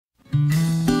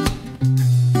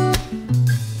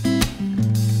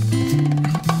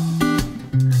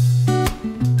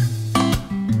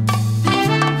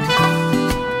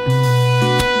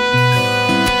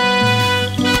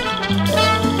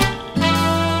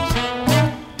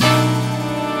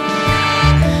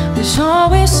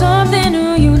always something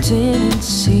new you didn't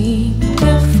see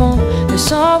before.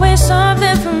 There's always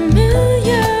something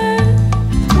familiar.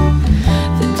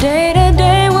 The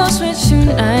day-to-day will switch to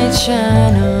night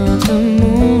shadow. The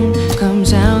moon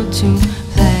comes out to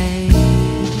play,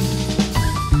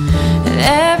 and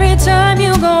every time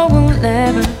you go will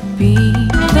never be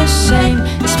the same.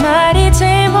 It's mighty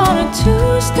tame on a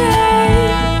Tuesday,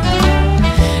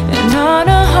 and on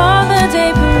a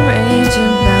holiday parade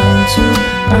you're bound to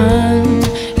run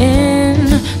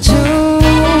into.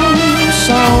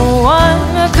 So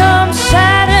wanna come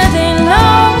Saturday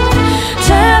long,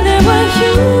 tell it what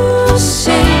you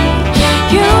see.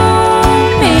 You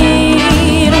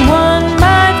meet one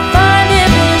might find it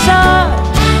bizarre,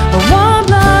 but one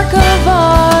block of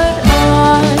art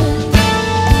on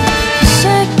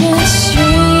 2nd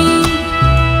Street.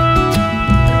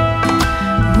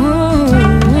 Ooh.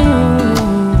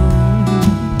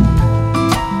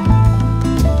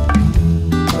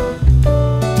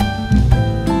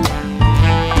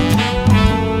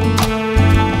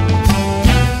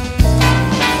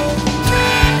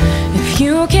 If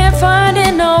you can't find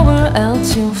it nowhere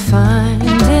else, you'll find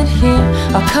it here.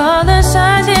 Our color,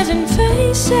 sizes, and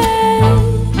faces.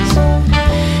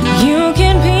 You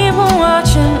can people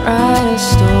watch and write a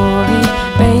story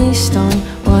based on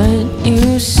what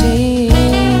you see.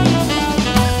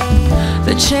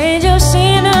 The change of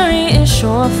scenery is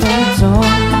sure from door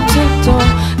to door.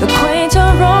 The quaint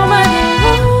aroma and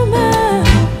romance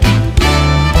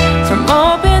from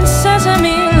open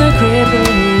sesame, the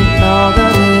crippling all the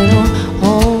little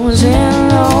holes in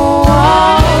the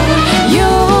wall.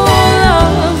 You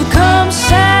love come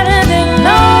Saturday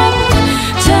long,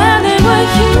 tell it what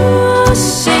you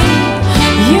see.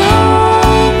 You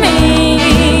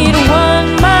meet one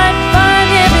might find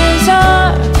it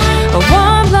bizarre,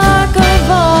 one block of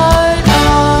art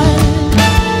on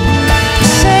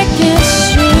 2nd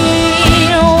Street.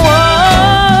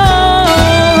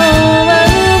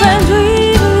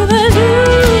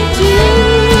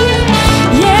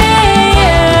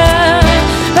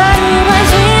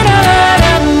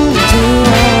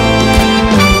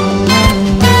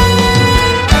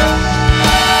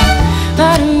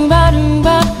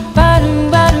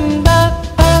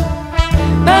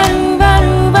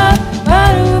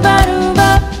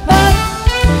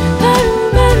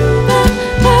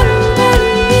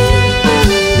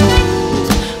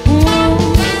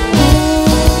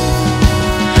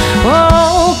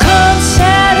 Oh, come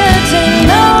Saturday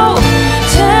low,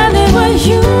 tell it what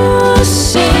you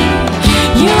see.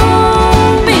 You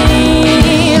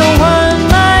meet one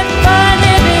might find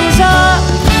it bizarre,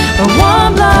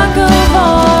 one block of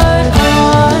art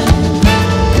on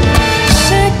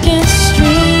 2nd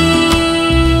Street.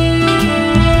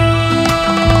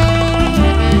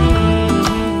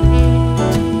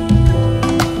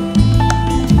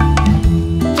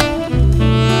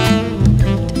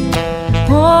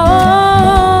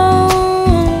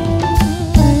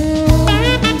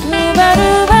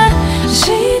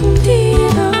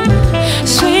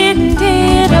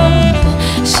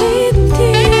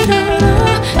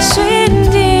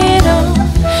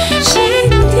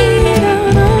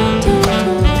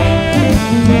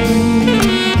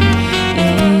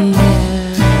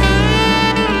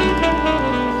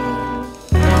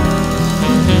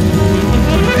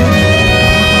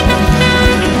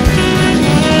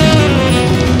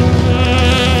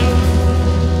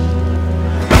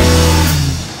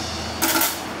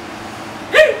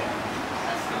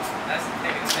 That's the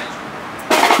thing.